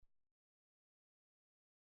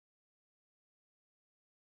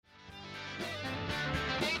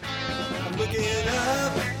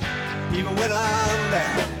when I'm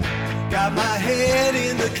down. Got my head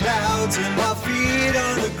in the clouds and my feet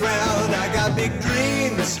on the ground. I got big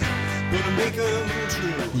dreams, gonna make them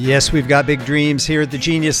true. Yes, we've got big dreams here at the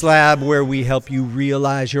Genius Lab, where we help you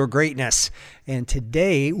realize your greatness. And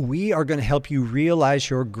today we are going to help you realize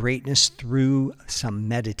your greatness through some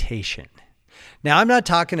meditation. Now, I'm not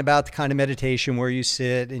talking about the kind of meditation where you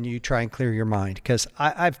sit and you try and clear your mind, because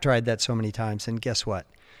I've tried that so many times, and guess what?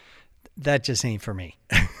 That just ain't for me.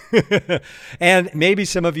 And maybe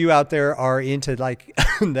some of you out there are into like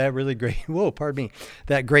that really great,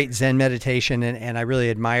 that great Zen meditation. And I really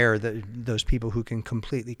admire those people who can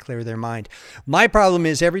completely clear their mind. My problem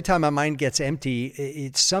is every time my mind gets empty,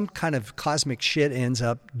 it's some kind of cosmic shit ends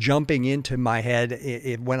up jumping into my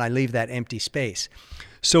head when I leave that empty space.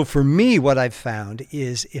 So for me, what I've found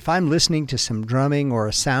is if I'm listening to some drumming or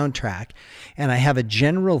a soundtrack and I have a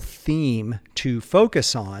general theme to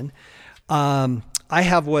focus on, I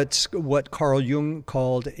have what Carl Jung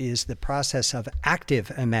called is the process of active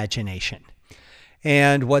imagination.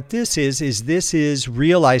 And what this is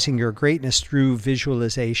realizing your greatness through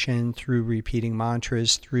visualization, through repeating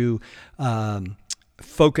mantras, through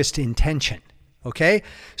focused intention. Okay?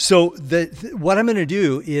 So what I'm going to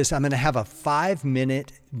do is I'm going to have a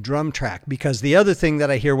 5-minute drum track, because the other thing that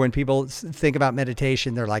I hear when people think about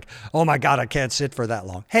meditation, they're like, oh my God, I can't sit for that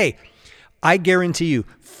long. Hey, I guarantee you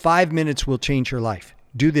 5 minutes will change your life.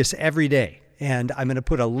 Do this every day. And I'm going to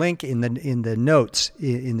put a link in the notes,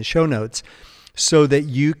 in the show notes, so that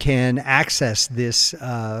you can access this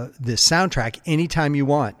soundtrack anytime you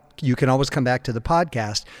want. You can always come back to the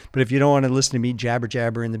podcast, but if you don't want to listen to me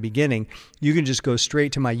jabber in the beginning, you can just go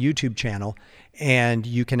straight to my YouTube channel and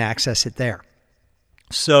you can access it there.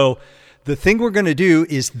 So the thing we're going to do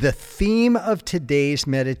is the theme of today's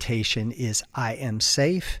meditation is I am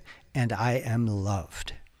safe and I am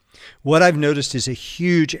loved. What I've noticed is a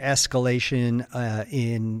huge escalation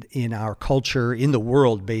in our culture, in the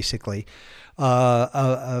world basically,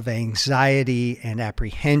 of anxiety and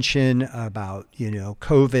apprehension about,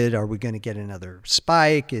 COVID. Are we going to get another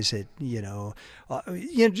spike? Is it,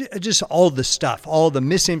 just all the stuff, all the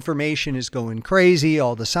misinformation is going crazy.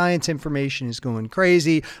 All the science information is going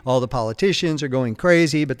crazy. All the politicians are going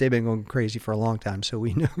crazy, but they've been going crazy for a long time. So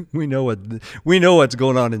we know what's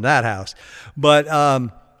going on in that house. But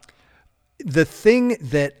the thing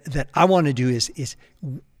that I want to do is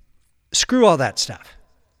screw all that stuff.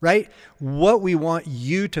 Right? What we want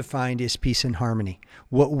you to find is peace and harmony.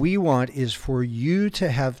 What we want is for you to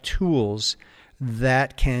have tools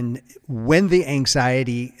that can, when the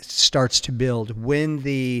anxiety starts to build, when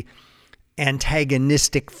the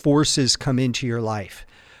antagonistic forces come into your life,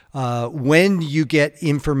 when you get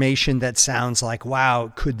information that sounds like,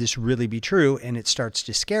 wow, could this really be true? And it starts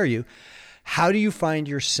to scare you. How do you find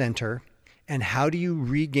your center, and how do you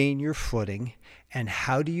regain your footing? And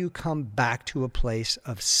how do you come back to a place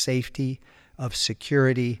of safety, of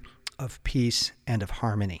security, of peace, and of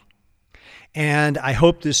harmony? And I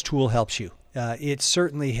hope this tool helps you. It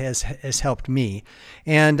certainly has helped me.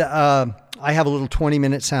 And I have a little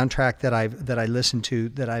 20-minute soundtrack that I listen to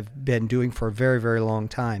that I've been doing for a very, very long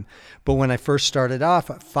time. But when I first started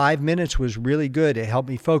off, 5 minutes was really good. It helped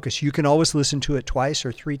me focus. You can always listen to it twice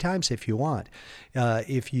or 3 times if you want,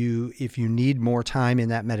 if you need more time in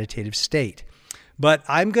that meditative state. But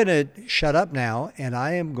I'm going to shut up now, and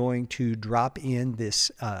I am going to drop in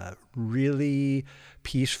this really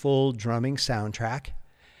peaceful drumming soundtrack,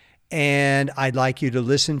 and I'd like you to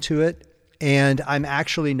listen to it. And I'm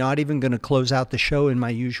actually not even going to close out the show in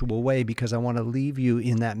my usual way, because I want to leave you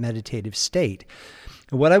in that meditative state.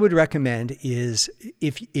 What I would recommend is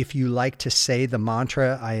if you like to say the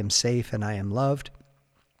mantra, I am safe and I am loved,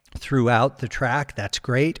 throughout the track, that's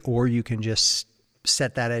great. Or you can just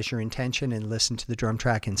set that as your intention and listen to the drum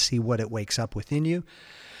track and see what it wakes up within you.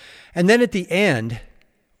 And then at the end,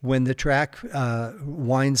 when the track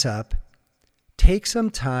winds up, take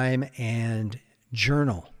some time and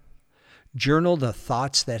journal. Journal the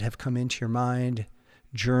thoughts that have come into your mind.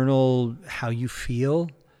 Journal how you feel.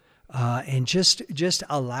 And just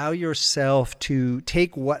allow yourself to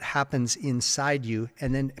take what happens inside you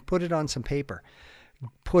and then put it on some paper.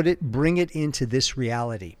 Bring it into this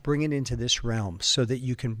reality, bring it into this realm, so that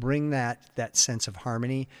you can bring that sense of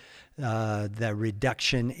harmony, the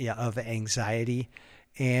reduction of anxiety,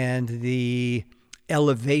 and the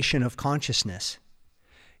elevation of consciousness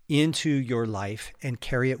into your life and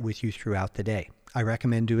carry it with you throughout the day. I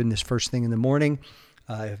recommend doing this first thing in the morning.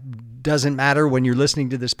 Doesn't matter when you're listening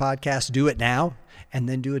to this podcast, do it now and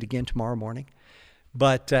then do it again tomorrow morning.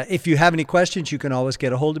 But if you have any questions, you can always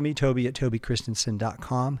get a hold of me, Toby at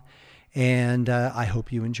tobychristensen.com. And I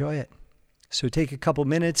hope you enjoy it. So take a couple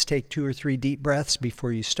minutes, take 2 or 3 deep breaths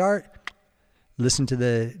before you start. Listen to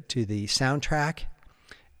the soundtrack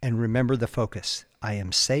and remember the focus. I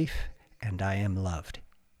am safe and I am loved.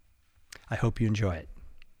 I hope you enjoy it.